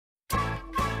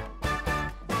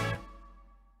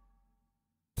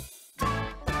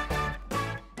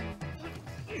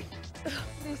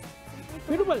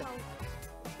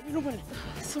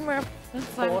Somewhere.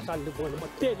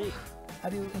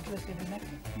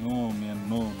 No man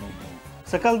no no no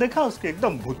शकल देखा उसके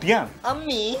एकदम भूतिया।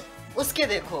 अम्मी उसके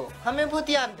देखो हमें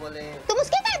भूतियान बोले। तुम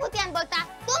उसके क्या भूतियान बोलता?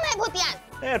 तुम है भूतियान।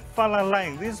 That fella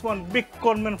lying. This one big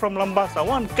conman from Lambasa,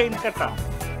 one cane cutter.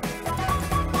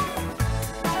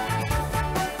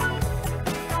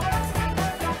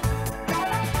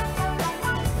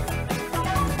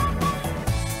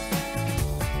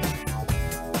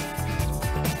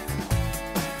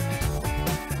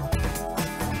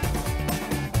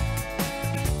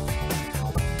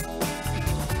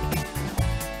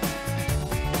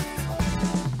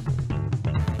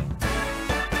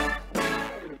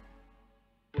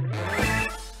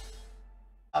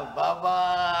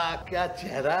 बाबा क्या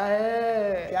चेहरा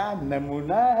है, क्या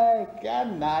नमूना है, क्या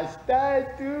नाश्ता है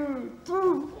तू।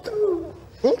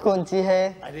 ये कौन सी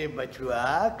है? अरे बचुआ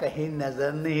कहीं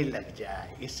नजर नहीं लग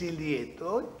जाए इसीलिए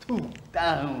तो थूकता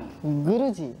हूँ।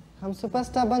 गुरुजी हम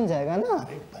सुपरस्टार बन जाएगा ना?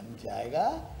 अरे बन जाएगा,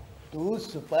 तू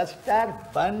सुपरस्टार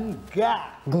बन गया।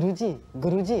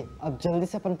 गुरुजी अब जल्दी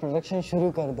से अपन प्रोडक्शन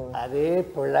शुरू कर दो। अरे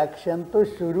प्रोडक्शन तो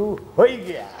शुरू हो ही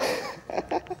गया।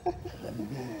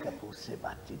 रणबीर कपूर से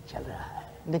बातचीत चल रहा है।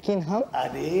 लेकिन हम?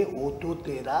 अरे वो तो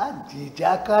तेरा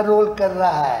जीजा का रोल कर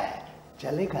रहा है,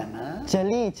 चलेगा ना?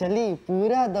 चली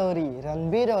पूरा दौरी,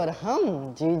 रणबीर और हम,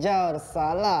 जीजा और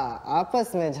साला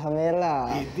आपस में झमेला।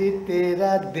 दीदी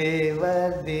तेरा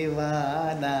देवर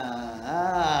दीवाना।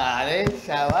 अरे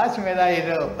शाबाश मेरा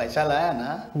हीरो, पैसा लाया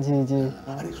ना? जी।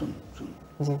 अरे सुन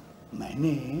जी।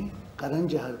 मैंने करण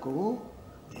जहर को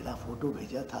तेरा फोटो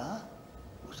भेजा था,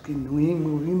 उसकी न्यू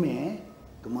मूवी में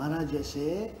तुम्हारा जैसे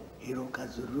हीरो का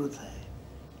जरूरत है।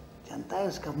 जानता है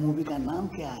उसका मूवी का नाम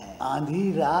क्या है?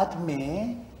 आंधी रात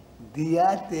में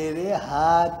दिया तेरे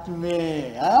हाथ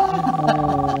में।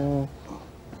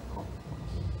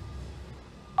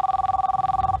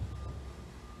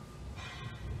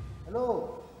 हेलो,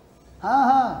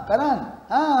 हाँ करण,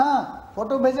 हाँ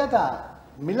फोटो भेजा था,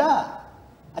 मिला?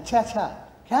 अच्छा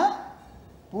क्या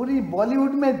पूरी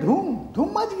बॉलीवुड में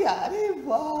धूम मच गया? अरे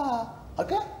वाह।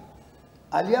 ओके,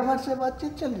 आलिया भट्ट से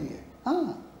बातचीत चल रही है?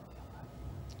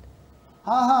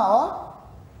 हाँ और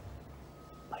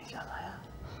पैसा लाया?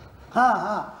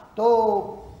 हाँ तो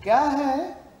क्या है,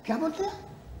 क्या बोलते हैं?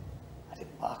 अरे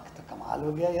वाह तो कमाल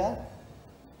हो गया यार,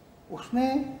 उसने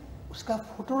उसका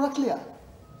फोटो रख लिया।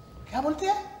 क्या बोलती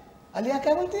है आलिया,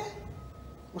 क्या बोलती है?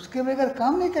 उसके बगैर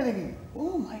काम नहीं करेगी।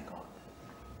 ओह माय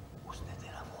गॉड, उसने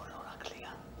तेरा फोटो रख लिया।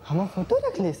 हम फोटो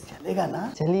रख ले? चलेगा ना?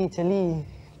 चली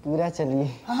पूरा चलिए।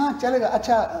 हाँ चलेगा।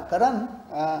 अच्छा करण,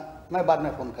 मैं बाद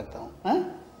में फोन करता हूँ।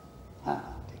 हाँ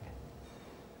ठीक है।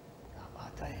 क्या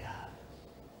बात है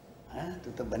यार,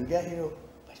 तू तो बन गया हीरो,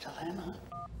 पैसा लाया ना?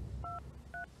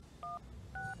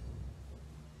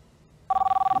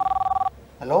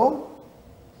 हेलो,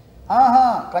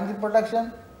 हाँ कंजी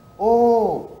प्रोडक्शन। ओ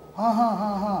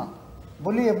हाँ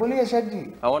बोलिए सेठ जी।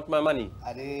 I want my money.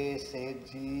 अरे सेठ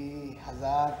जी,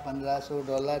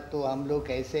 $1,000-1,500 तो हम लोग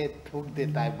ऐसे थूक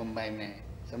देता है मुंबई में,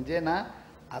 समझे ना?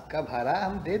 आपका भाड़ा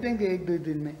हम दे देंगे 1-2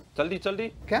 दिन में। जल्दी।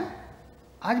 क्या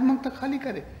आज मंग तक खाली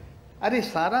करे? अरे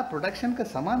सारा प्रोडक्शन का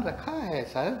सामान रखा है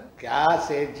सर। क्या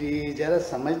सेठ जी, जरा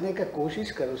समझने का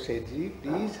कोशिश करो सेठ जी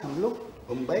प्लीज। हम लोग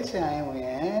मुंबई से आए हुए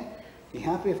हैं,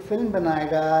 यहाँ पे फिल्म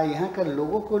बनाएगा, यहाँ का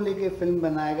लोगों को लेके फिल्म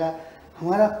बनाएगा।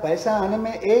 हमारा पैसा आने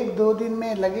में 1-2 दिन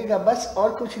में लगेगा बस,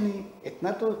 और कुछ नहीं।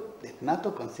 इतना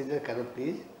तो कंसीडर करो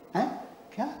प्लीज। हैं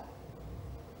क्या?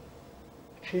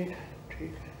 ठीक है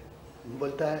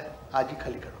बोलता है, आज ही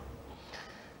खाली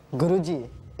करो। गुरुजी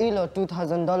ये लो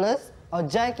 $2,000 और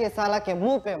जाए के साला के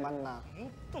मुंह पे मरना।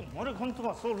 तो मोरे घन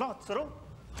तुम 16 सरो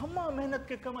हम मेहनत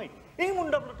के कमाई ए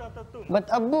मुंडा पलटाता तुम। बट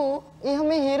अब्बू ये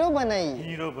हमें हीरो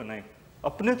बनाई।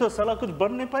 अपने तो साला कुछ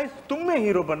बन नहीं पाए, तुम में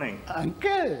हीरो बनाई।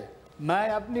 अंकल मैं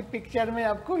अपनी पिक्चर में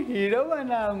आपको हीरो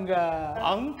बनाऊंगा।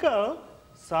 अंकल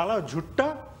साला झुट्टा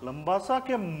लंबासा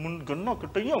के गन्ना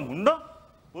कटैया मुंडा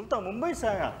बोलता मुंबई से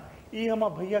आया। ये हमा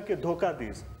भैया के धोखा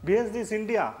दीस, भेज दीस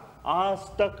इंडिया, आज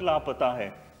तक लापता है।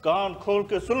 कान खोल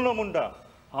के सुन लो मुंडा,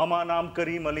 हमा नाम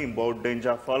करीम अली, बहुत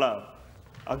डेंजर फला।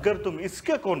 अगर तुम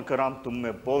इसके कौन कराम, तुम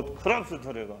में बहुत खराब से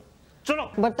धरेगा।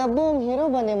 चलो। बट अब्बू हम हीरो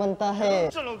बने बनता है।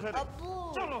 चलो घर,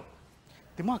 चलो।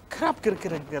 दिमाग खराब करके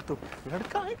रख दिया तुम।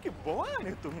 लड़का है कि बॉय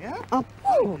है तुम यार?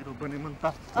 अब्बू हीरो बने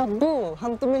मनता। अब्बू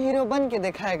हम तुम्हें हीरो बन के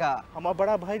दिखाएगा। हमारा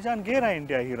बड़ा भाईजान गेरा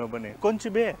इंडिया हीरो बने, कौन सी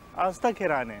बे आज तक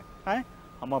हैरान है?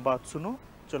 हमारा बात सुनो,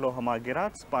 चलो हमारा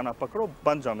गिराज पाना पकड़ो,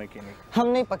 बन जाओ मैकेनिक। हम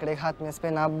नहीं पकड़े हाथ में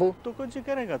स्पेन अब्बू। तो कौन सी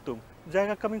करेगा तुम?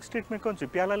 जाएगा कमिंग स्ट्रीट में कौन सी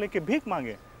प्याला लेके भीख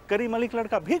मांगे? करीम मलिक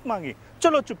लड़का भीख मांगी।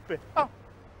 चलो चुप पे आओ।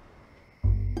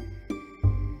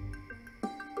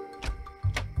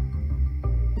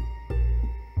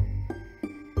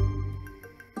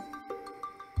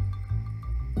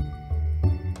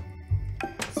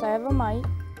 Saya vai.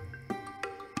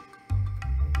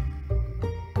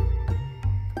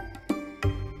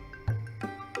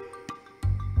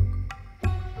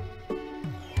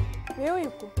 Eu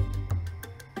iku.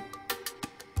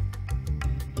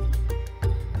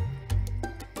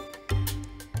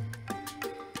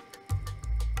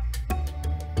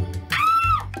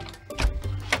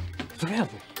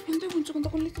 Sabiado? Hindi ko conta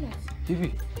con letras.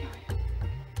 Vivi.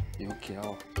 Io che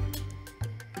ho.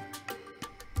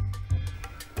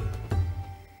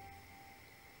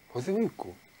 Você viu?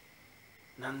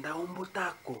 Nanda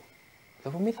butaku.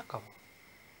 Dava me da cava.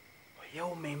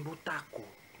 Eu me butaku.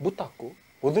 Butaco?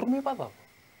 Vou dormir para dar.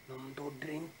 Não do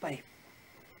drink pipe.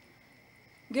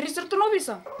 Gerisir tu não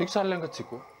bisa. Eu que sabe que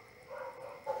chico.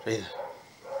 Reda.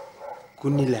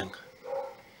 Kunilang.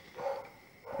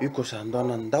 Iko sa ando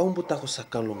nanda butaku sa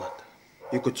kalungata.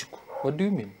 Iko chiku. What do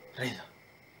you mean? Reda.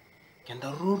 Kenda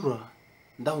rura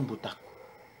nda butaku.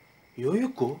 Yo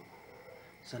iko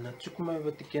sana chiku mai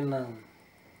batikena.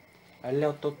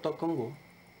 Aleo toto kongo.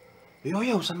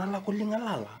 Yo sana la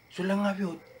kulingalala. Sulang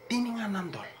avio tininga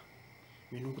nandola.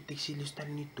 Menunggu tiksi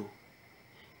listan itu.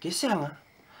 Kesanga.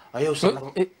 Ayo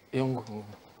salang. Yongo.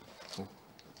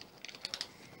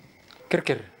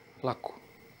 Ker laku.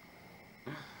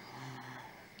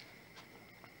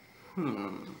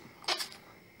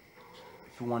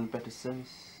 If you want better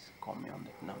service, call me on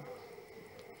that number.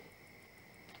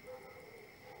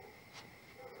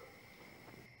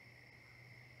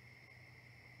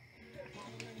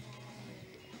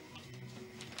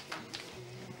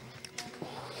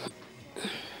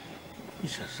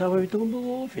 Isa, sabe itu kung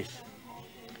office?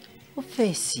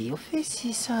 Ofesi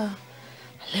sa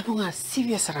lebo nga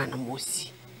sivya sarana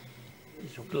mosi.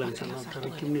 Iso kailan sa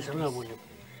mga kim ni sa nga mo.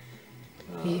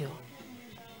 Iyo.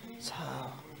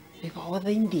 Sa iba wada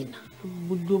indina.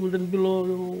 Buddo mo dan bilo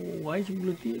wise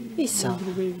bilo ti. Isa.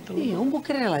 Iyo, umbo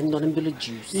kerela ndo ng bilo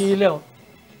juice. Ilaw.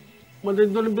 Madan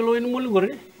doon bilo ini mo lugar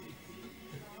eh.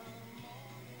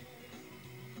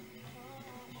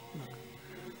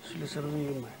 Sila sarang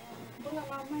yung may. Bula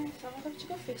mama, sama daw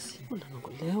chico face. Wala nang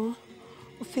kulewa.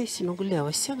 Ofesi nang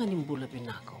kulewa siya nga nimbula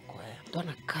binaka ko eh.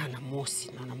 Dona kana mosi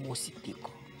na mosi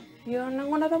tiko. Yo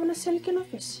nangona daw na sel kin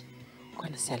office. Ko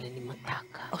na sele ni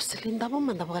mataka. O selinda mo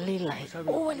manda ba lilay.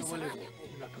 O wala sa kanya.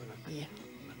 Iya.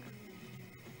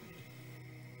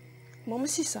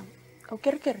 Mama sisa. Au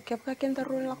ker ka kenta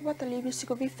ro la kwa tali bisi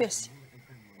ko bi face.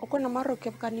 O ko na maro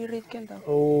ka ni rit kenta.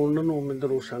 Oh, nano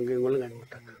mendaro sangge wala nga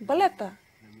mataka. Baleta.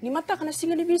 Ni mata kana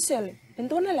singa ni bisel.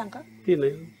 Ento na lang ka.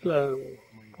 Tina, la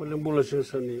wala bola siya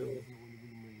sa niyo.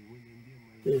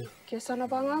 Ke sana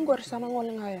bangangor sana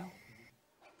ngol ngayaw.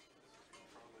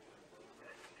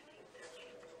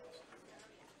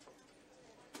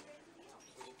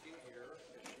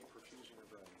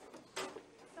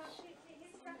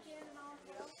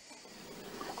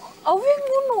 Awing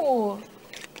ngono.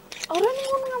 Orang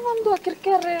ngono ngamando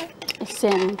akhir-kere.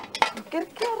 Sen.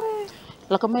 Akhir-kere.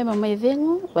 Loko mai mamai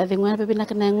vengo, va vengo na bebina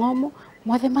kana ngomo,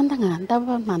 mo de manda nganda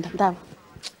ba manda dava.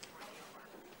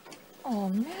 Oh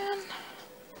man.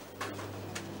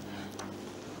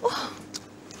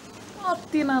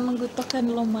 Tina nunggu tokan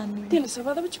lo mani. Tina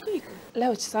sabada bichuko iko.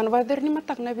 Leo sana va der ni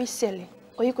matak na bisele.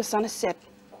 O iko sana set.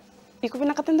 Iko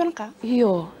bina katendon ka?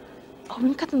 Iyo.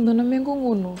 Awin katendon na mengo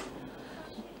ngono.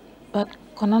 But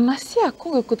kona nasi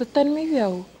aku gak kututan mi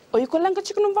viau. O iko lang ka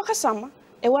chikunum baka sama.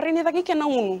 E warini taki kena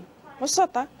unu.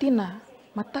 Masota? Tina,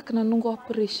 matak na nunggu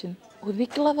operation. O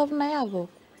dikla dav na yado.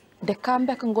 De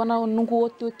kambia kangona nunggu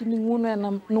oti ninguno ya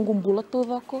na nunggu mbula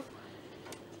todo ako.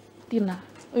 Tina,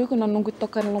 o iko na nunggu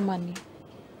tokan lo mani.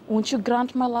 Won't you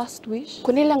grant my last wish?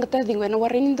 Kuni lang kata dingwe na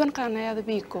warini don ka na yado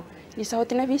biko. Ni sa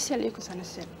oti na bisele iko sana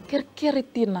set. Keri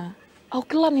Tina. Au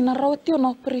kila ni na rawati na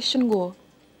operation go.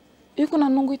 Iko na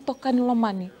nunggu tokan lo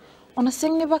mani. Ona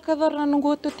seng ni bakadar na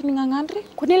nunggu oti ningangandri.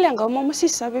 Kuni lang ka mo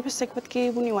masisa bebe sekpat ke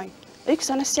buniwai. Iko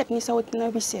sana set ni sa oti na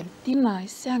bisele. Tina,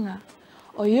 isianga.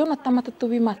 O yo na tamata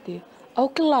tubi mati. Au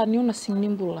kila ni una sing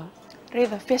nimbula.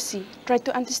 Reda, Fesi, try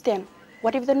to understand.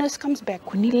 What if the nurse comes back?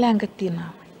 Kuni langa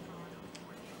Tina.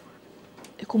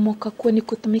 Iko moka kweni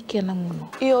kutamike na nguno.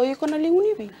 Iyo, iko na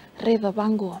linguni bi. Reda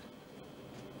bango.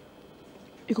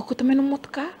 Iko kutameno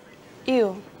motka?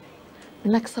 Iyo.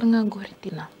 Minak saranga gori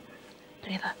Tina.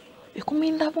 Reda, iko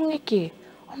minda bungeke.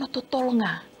 Ono totolo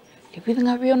nga. Ibid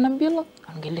nga biyo nambilo.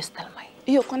 Ang gilis talmay.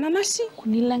 Iyo, kona nasi?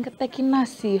 Kuni langa taki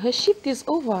nasi. Her shift is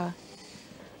over.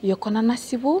 Iyo kona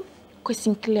nasi bu. Ko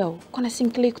sinkleo. Kona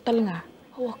sinkleo kutalanga.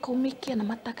 Hawa kau miki na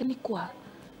mataka ni kwa.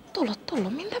 Tolo,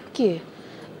 minda bke.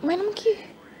 Mainam ki.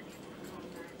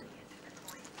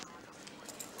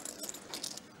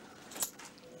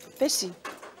 Fesi.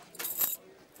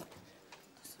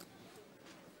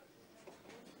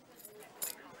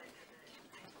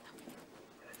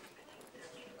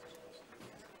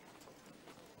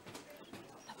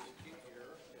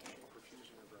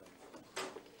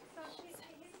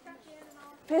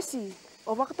 Fesi,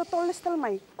 o baka totoles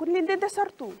talmai. Kunin de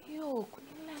dasar tu. Yo,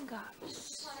 kunin lenga.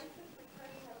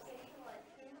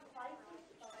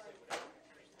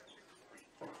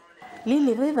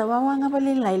 Lili rida wawa nga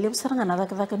bali lai lip saranga na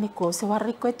daka niko se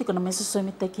warri ko etiko na meso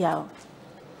somi te kiao.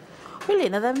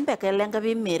 Bili na da mbeka lenga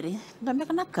bi meri. Da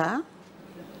mbeka naka.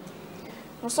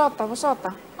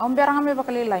 Wasota. Om biarang ambil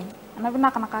bakal lain. Ana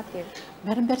bina kana kake.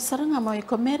 Ber saranga mo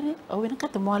iko meri. O wina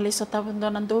kata mo ali so tabon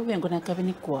donan do wengo na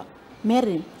kabini ko.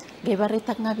 Meri, gay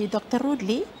baritak nga bi Dr.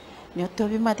 Rudley. Mi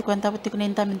otobi mati ko antabo tiko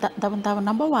na tabon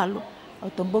namba walu. O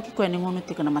tomboki ko ni ngono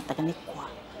tiko na matakani ko.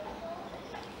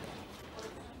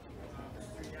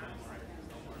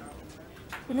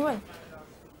 Kunuai.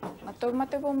 Atau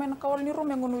mate po main kawal ni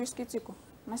rumah ngono whisky ciko.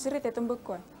 Nasiri te tumbuk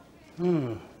ko.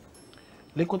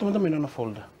 Leko teman-teman na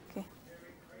folder. Okay.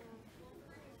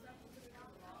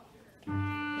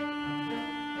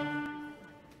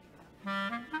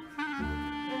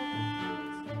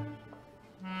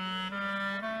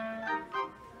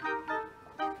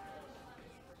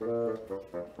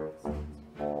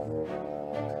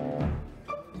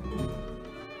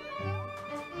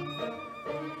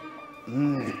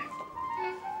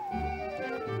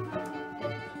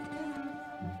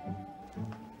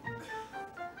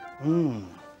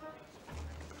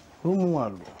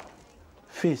 Romualo,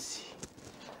 Fesi.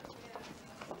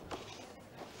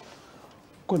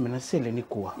 Ko mena sele ni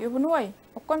kuwa. Yo bunuai.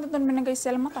 O kwento don mena gai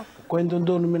sel mata. Kwento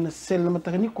don mena sele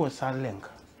mata ni kuwa sa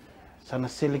lenga. Sana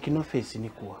sele kino Fesi ni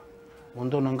kuwa.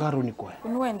 Mondo nangaru ni kuwa.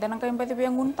 Bunuai dan kai mbati be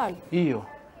nguntal. Iyo,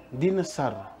 dina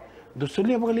sara. Do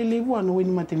solia bakali lebu anu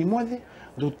weni mate ni mode.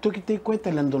 Do toki te ko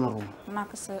talando na rum.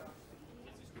 Nakasa.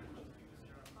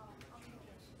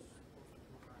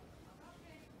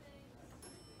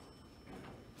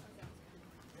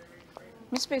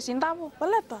 Miss Fesi ndabo.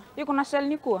 Baleta. Yo kuna sel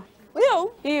ni kuwa.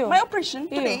 Yo, my operation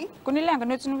today. Kunilang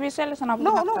no tinu sel sana bu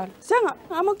No, naktal. Senga,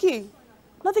 I'm okay.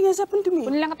 Nothing has happened to me.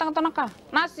 Kunilang katang tanaka.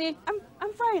 Nasi.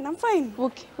 I'm fine.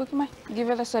 Okay, mai. Give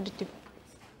it a sedative.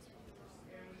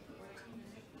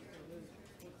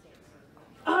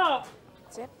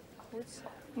 Set.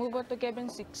 Move on to cabin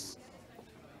 6.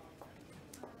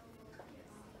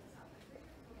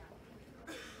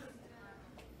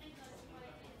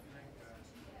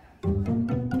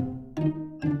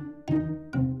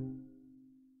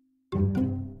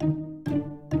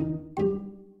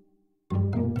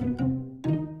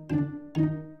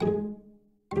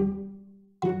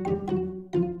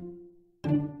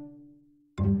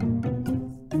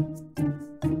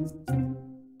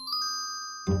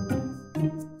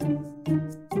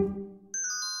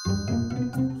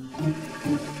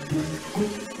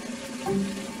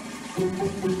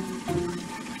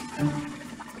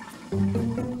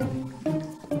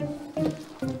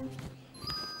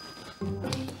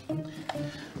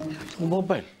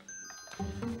 Mobile.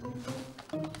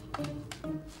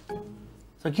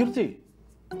 Security.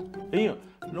 Iyo,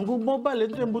 nunggu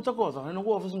mobile itu yang buta ko sa nunggu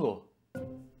office ngo.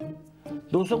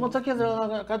 Dosa ko sakya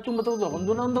ka tum betul ko,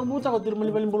 ndo nang buta ko tir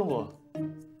mali paling bolong ko.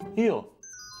 Iyo.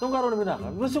 Tong karo na binaka.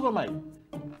 Gusto ko mai.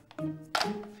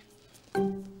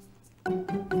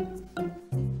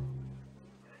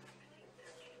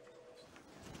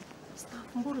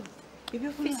 Mbul. Ibu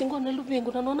fisi ngo na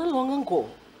lubengo na nona longang ko.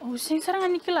 Oh, sing sarang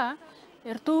anikila.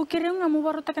 Ertu kirim ngamu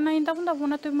baru takena inta pun tak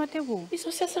puna tu matebu.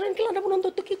 Iso sia sarang kila na punon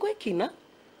tuki ko ekina.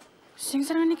 Sing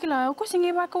sarang anikila, aku sing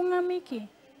iba ko ngamiki.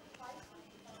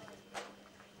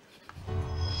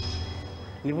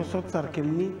 Ni bosot sar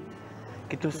kemni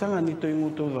kito sanga ni to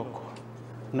inguto loko.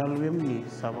 Na luem ni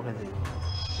sabo ka dei.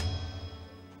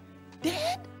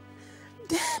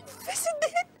 Dad, Fesi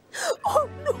dead. Oh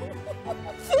no,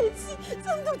 Fesi.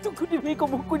 Sandal tu kuni me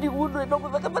como kuni uno no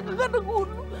puedo katakan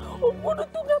uno. Oh uno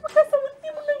tu ngapa kasama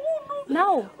tim na uno.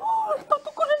 Now. Oh, tu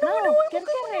kuni na uno.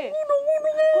 Kere.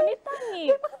 Kuni tangi.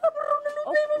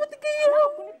 Oh, mati kaya. Now,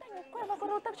 kuni tangi. Ko ba ko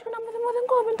rotak chuna mo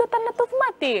ko binto tan na tos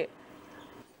mati.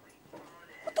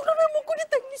 Tu na mo kuni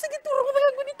tangi sa gitu ro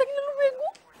na kuni tangi na lubengo.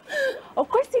 O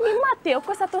ko sini mati, o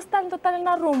ko sa tostan total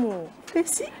na rumo.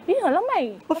 Fesi? Iya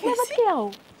lamai. O Fesi?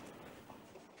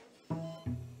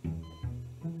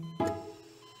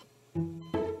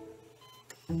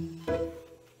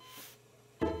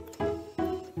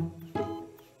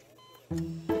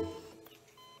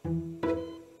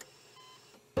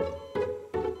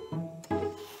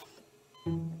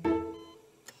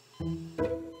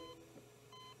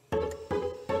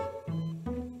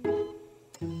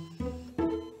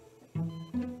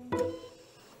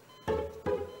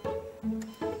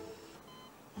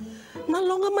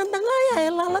 Nalonga mantang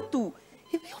ay lala tu.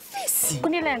 Ibe ofisi.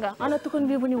 Kuni lenga, ana tu kun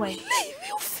bibu ni wai. Ibe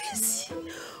ofisi.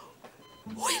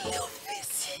 Oi, le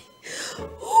ofisi.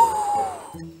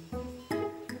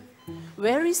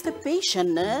 Where is the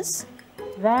patient, nurse?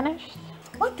 Vanished?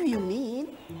 What do you mean?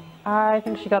 I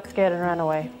think she got scared and ran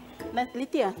away.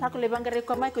 Litia, aku lebang gare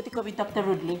ko mai ko bi Dr.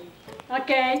 Rudley.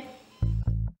 Okay.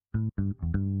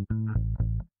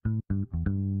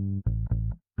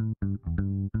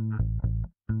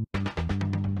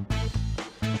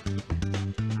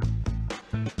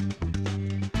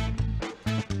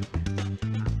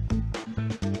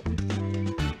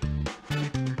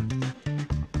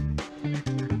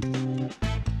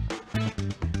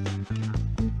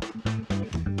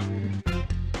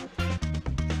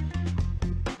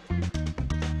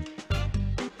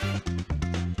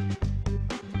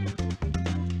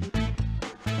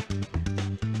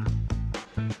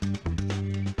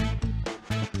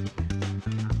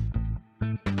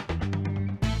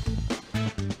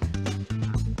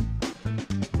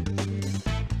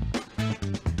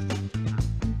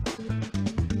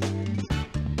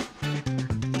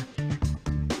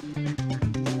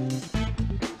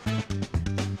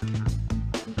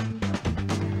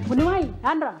 Bunimai,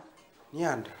 Andra. Ni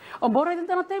Andra. Omboro itu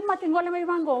tanah tema tinggal lagi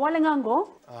manggo, wale nganggo.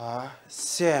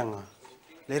 Senga.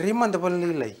 Le riman da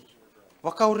balilai.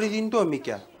 Waka uri dindo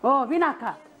mikya. Oh,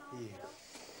 binaka.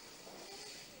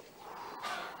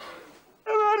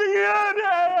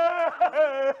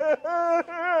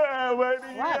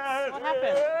 What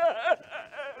happened?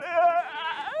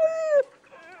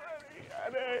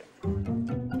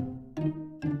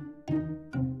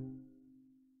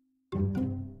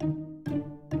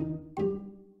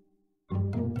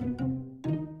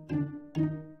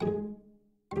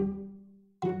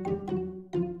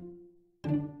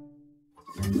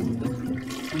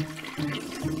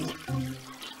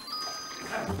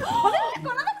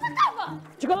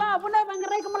 Cikola, bunda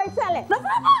bangrai ke Malaysia le.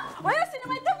 Kenapa? Oh ya sini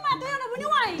mai tempat ya na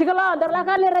Bunimai. Cikola, darlah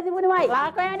kali raji Bunimai.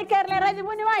 Lah kau yang ni ker le raji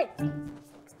Bunimai.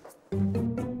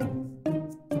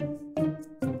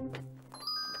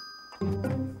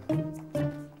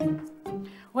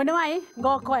 Bunimai,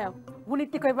 go koya.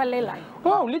 Buniti kau balelai.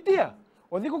 Oh, Litia.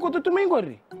 Odi ko tu tumai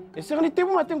gori. Ese kan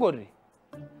tipu mate gori.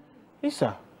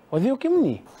 Isa, odi o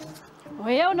kimni. Oh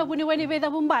ya, na Bunimai ni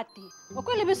beda bumbati.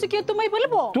 Oke lebih sekian tu mai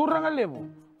balebo. Turang alebo.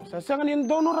 Sasangan yang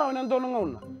dono rawan yang dono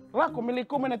ngauna. Lako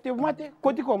meliko mena tipu mate,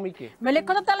 koti ko mike.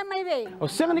 Meliko tu tala mai be. O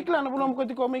sangan iklan belum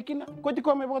koti ko mikina, koti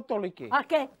ko me botol ike.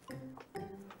 Oke.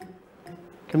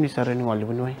 Kami sare ni wali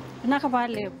Bunimai. Nak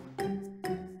balebo.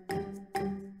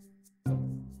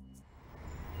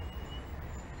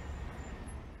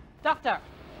 Doctor.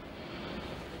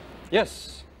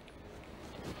 Yes.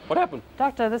 What happened?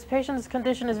 Doctor, this patient's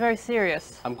condition is very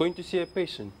serious. I'm going to see a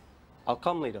patient. I'll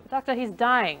come later. Doctor, he's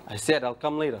dying. I said I'll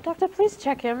come later. Doctor, please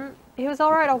check him. He was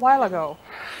all right a while ago.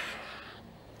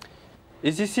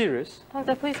 Is he serious?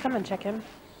 Doctor, please come and check him.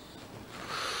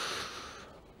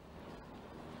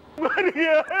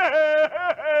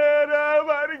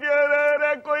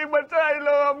 कोई बचाए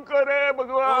लो हमको रे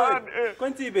भगवान।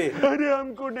 कौन सी बे? अरे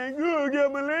हमको डेंगू हो गया,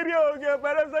 मलेरिया हो गया,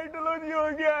 पैरासाइटोलॉजी हो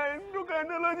गया,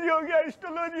 एंडोक्राइनोलॉजी हो गया,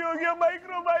 हिस्टोलॉजी हो गया,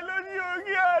 माइक्रोबायोलॉजी हो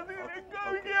गया,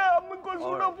 हो गया, हमको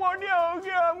सूडोपोनिया हो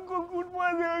गया, हमको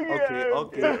फुटबॉल हो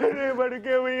गया। अरे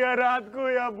बड़के भैया रात को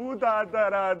या भूत आता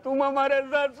रहा, तुम हमारे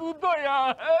साथ सूतो यहाँ,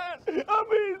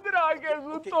 अभी इधर आके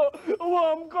सूतो, वो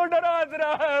हमको डरा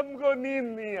रहा है, हमको नींद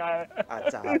नहीं आया।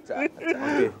 अच्छा।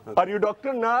 Are you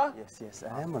doctor ना? Yes,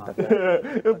 I am a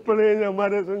doctor. Please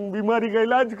हमारे संग बीमारी का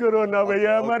इलाज करो ना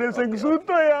भैया, हमारे संग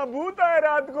सूतो या भूत आए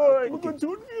रात को, इनको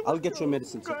छूट के I'll get your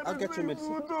medicine, sir. I'll get your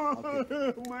medicine.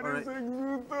 हमारे संग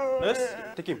सूतो। Nurse,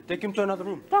 take him to another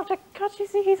room. Doctor, can't you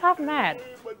see he's half mad?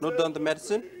 Note down the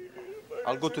medicine.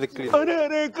 I'll go to the clinic.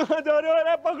 अरे कहाँ जा रहे हो?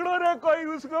 अरे पकड़ो रे, कोई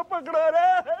उसको पकड़ो रे।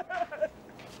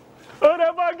 अरे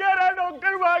भागे रे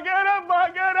डॉक्टर, भागे रे,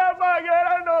 भागे रे, भागे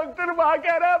रे डॉक्टर,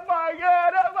 भागे रे, भागे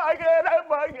रे, भागे रे,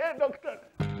 भागे doctor.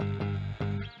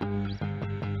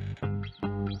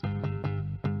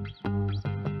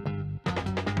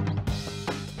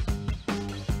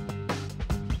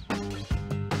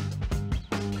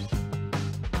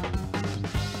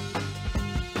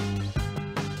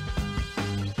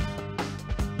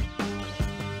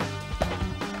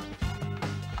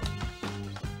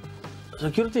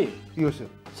 Security? Iya, sir.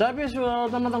 Sabi sa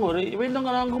tamatang gori, iba yung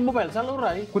kanang mobile sa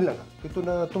luray. Kunlang ka. Kito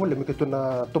na tumuli, may kito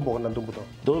na tumbo ka ng tumbo to.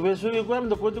 Do beso yung kuwam,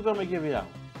 do kuwento ka may kibiya.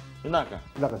 Inaka?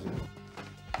 Inaka, sir.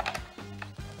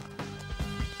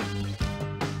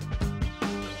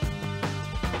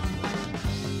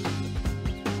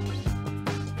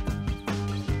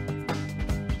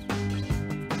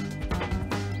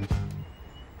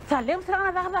 Salim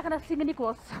serang na kena singin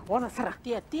ikos. Wala serang.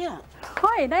 Tia.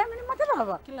 Oi, dai mani mati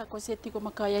lava. Kila ko seti ko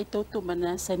makaya ito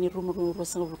mana sa ni rumo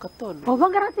sang katol. O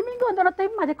bangara timingo ndo na tayo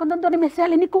mati kondo ni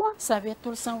meseli ni ko. Sabi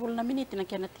atul sang wul na minute na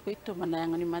kaya natiko ito mana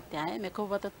yang ni mati ay me ko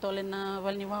bata tole na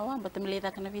wal ni wawa bata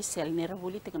melita kana visel ni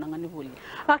rabuli te kana ngani buli.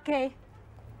 Okay.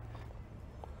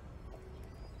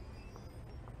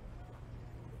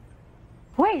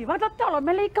 Wei, bata tolo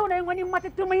melika na ngani mati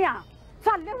tumaya.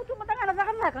 Salle tu matangala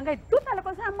zakana kan kai tu tala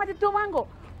kon sa mati tumango.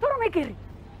 Toro mekiri.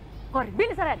 Kori,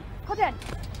 bili saran. Hotel.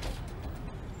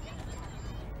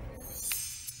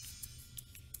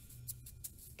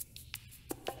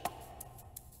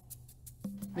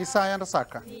 Ni sayang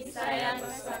rasaka.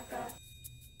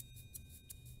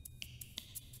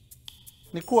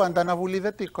 Ni kuanda na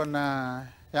vuliveti kona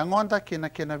yang onda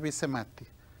kina vise mati.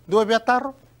 Dua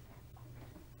biataro.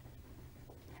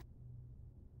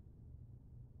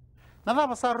 Nada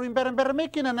pasaru imbere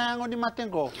mekina na yang oni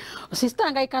matengo. Sista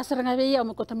ngai kasar ngai ya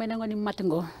mo ko tamena ngoni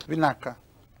matengo. Vinaka.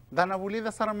 Dana vulida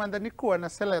saramanda ni kuwa na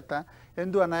seleta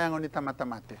endua na yang oni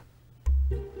tamatamate.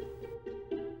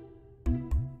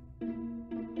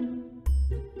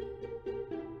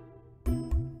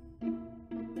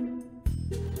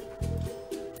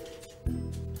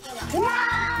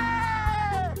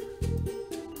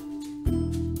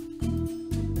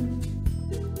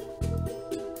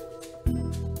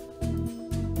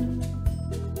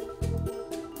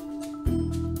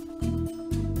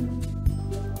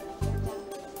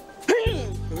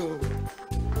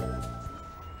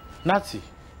 Nazi,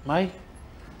 mai.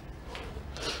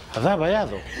 Ada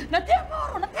bayado. Na te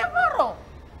moro.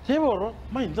 Seboro,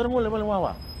 mai, ntar mole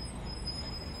mawa.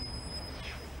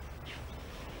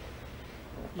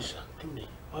 Isa, timni.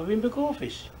 Wabimbe ko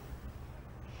office.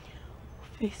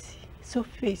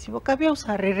 Office, wakabia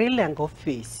usarerele ang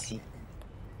office.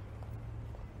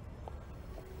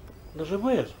 No se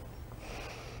puede.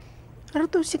 Ara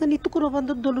to si kanito ko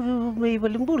bando dolo may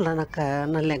balimbula na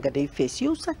lenga de face.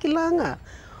 Yo sakilanga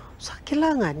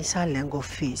ni sa lenga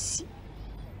office.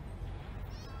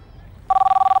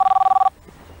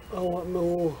 Awa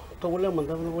mo tawala man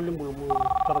daw na balimbula mo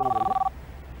parang mo.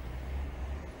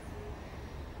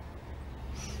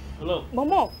 Hello.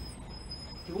 Momo.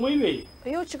 Tiku mo ibe.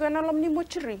 Ayo chika na lam ni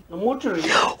mochiri. Na mochiri.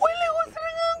 Wale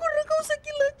usranga ngore ko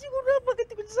sakila chiku na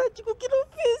bagati ko sa chiku kino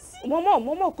face.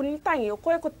 Momo kunitangi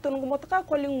ko ko tungu motaka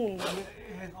ko lingun.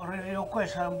 Ore yo ko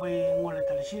sampai ngole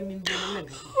tali sini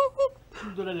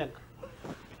ndole lek.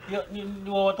 Yo ni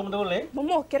wa tom dole.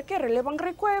 Momo kerkere le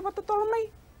bangre ko e bato mai.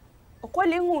 O ko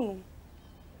lingun.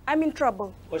 I'm in trouble.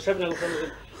 O sabi na ko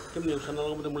kemni usana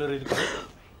lang mo mule ready ko.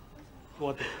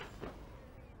 What?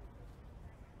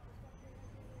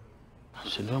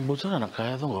 Sino ang busa na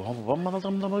kaya to nga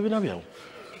pamatam binabiyaw.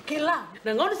 Kila,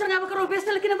 nangon sa nga makaro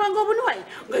besta laki na banggo bunuay.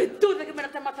 Ngai tu na kimera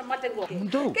mata ngo.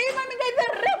 Kay mami ngai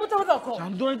berre buto ko.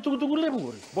 Sando na tuku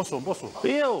lebo. Boso.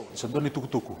 Iyo. Sando ni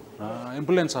tuku. Na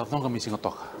ambulance atong kami singa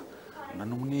toka.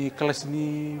 Nanum ni kelas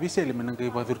ni viseli menang kay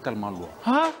virtual malu.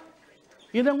 Ha?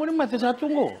 Ina ngoni mate sa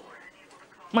tungo.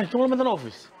 Mai tungo man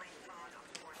office.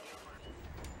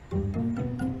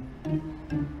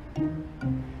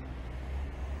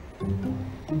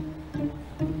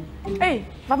 Hey,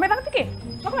 lamay tak tiki.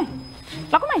 Lakumay.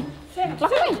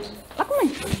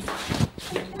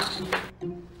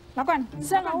 Lakuan.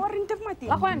 Sen awarin tef mati.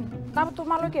 Lakuan. Dapat tu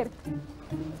malu kir.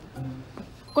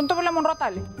 Kunto boleh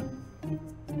monrotali.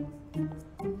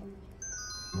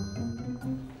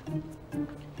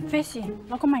 Fesi,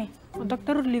 lakumay. O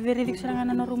doktor liveri dik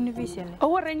serangan na room ni Visel.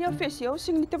 Awarin ya fesi au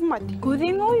sing ni tef mati.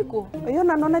 Kudingo iko. Ayo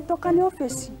na nona toka ni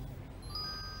office.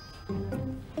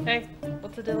 Hey,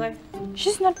 what's the delay?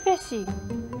 She's not Fesi.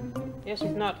 Yeah,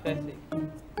 she's not Fessy.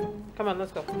 Come on, let's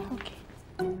go. Okay.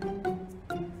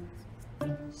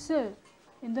 Sir,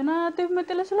 ito na natin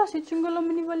matala si Chungalo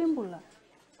minibalimbula.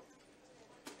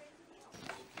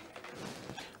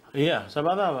 Iya,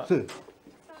 sabada ba? Sir,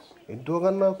 ito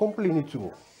nga na complain ito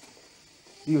mo.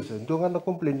 Iyo sir, ito nga na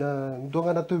complain na ito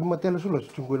nga na ito matala si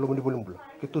Chungalo minibalimbula.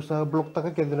 Kito sa blok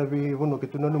taka kaya na biwono,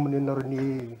 kito na naman na rin ni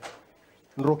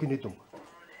Rocky nito.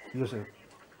 Iya sir.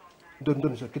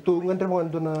 Don sir. Kito ngandre mga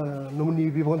don na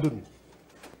nomini bibang don.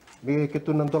 May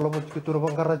kito nang tolong kito na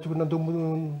bangkara juga nang dum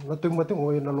na tuwing mating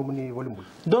o na lumani walimbul.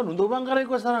 Don, do bangkara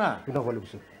ko sana. Pinawaliw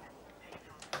sir.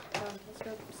 Let's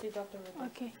go see Dr.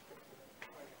 Okay.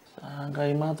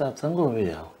 Sangkai mata tenggo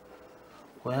biya.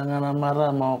 Koya ngana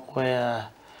mara mau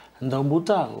koya ndang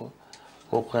buta ko.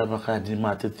 Ko koya baka di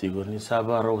mati tigo ni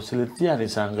sabar o silitia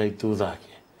ni sangkai tu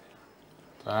dake.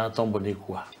 Ta tombo ni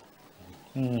kuah.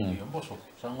 Iya, boso.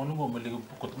 Sangat nunggu beli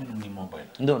pukut minum di mobile.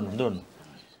 Don.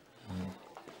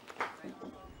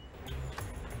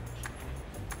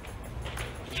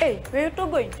 Hey, where you two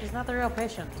going? She's not a real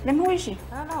patient. Then who is she?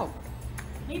 I don't know.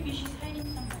 Maybe she's hiding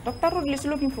somewhere. Dr. Rudley is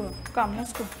looking for her. Come,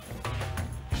 let's go.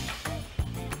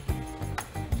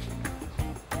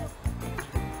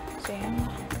 Sam.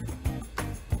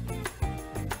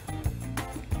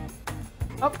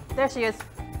 Oh, there she is.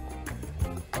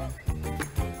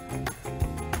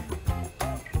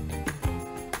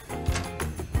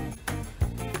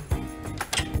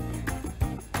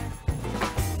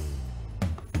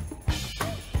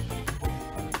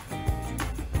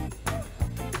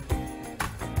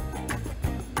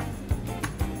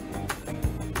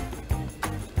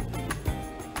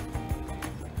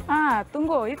 Ah,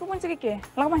 tunggu. Ikut kunci kiki.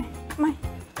 Lalu mai, mai.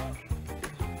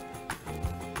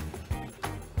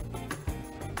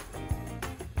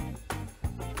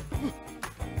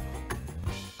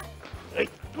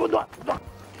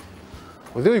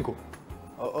 어디 이거?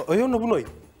 Ayo na bunoi.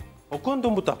 O kon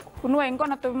tong butak. Kunua engkau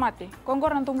na tu mati. Kau engkau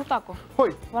rantung butako.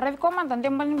 Hoi. Warai komandan dia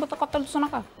paling buta kota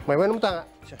sunaka. Mai mana mutanga?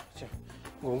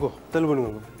 Go.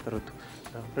 Telepon go. Tarot.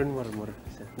 Ren mar.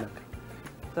 Nak.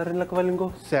 Tarin la kavaling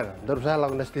go. Sera, daru saya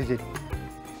lagu na stage.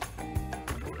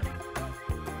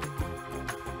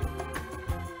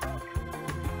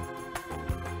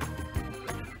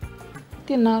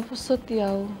 Tina, for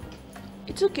Satyao.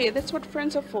 It's okay, that's what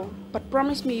friends are for. But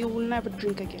promise me you will never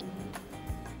drink again.